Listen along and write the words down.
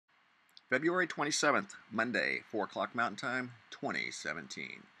February 27th, Monday, 4 o'clock Mountain Time,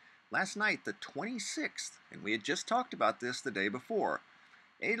 2017. Last night, the 26th, and we had just talked about this the day before,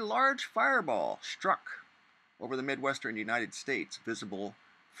 a large fireball struck over the Midwestern United States, visible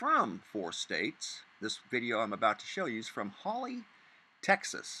from 4 states. This video I'm about to show you is from Holly,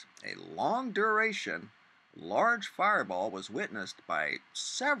 Texas. A long duration, large fireball was witnessed by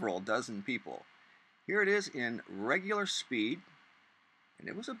several dozen people. Here it is in regular speed. And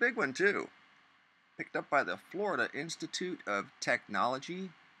it was a big one too. Picked up by the Florida Institute of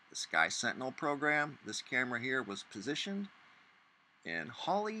Technology, the Sky Sentinel program. This camera here was positioned in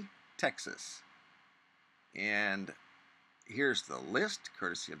Holly, Texas. And here's the list,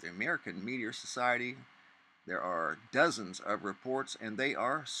 courtesy of the American Meteor Society. There are dozens of reports, and they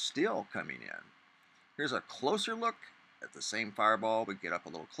are still coming in. Here's a closer look at the same fireball. We get up a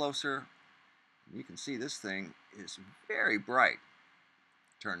little closer. And you can see this thing is very bright.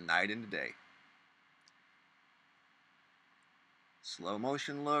 Turn night into day. Slow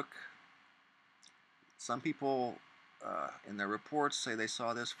motion look. Some people in their reports say they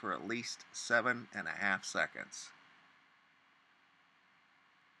saw this for at least 7.5 seconds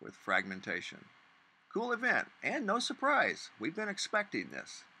with fragmentation. Cool event, and no surprise. We've been expecting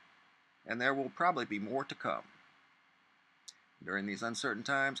this, and there will probably be more to come. During these uncertain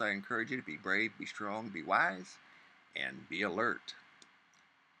times, I encourage you to be brave, be strong, be wise, and be alert.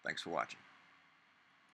 Thanks for watching.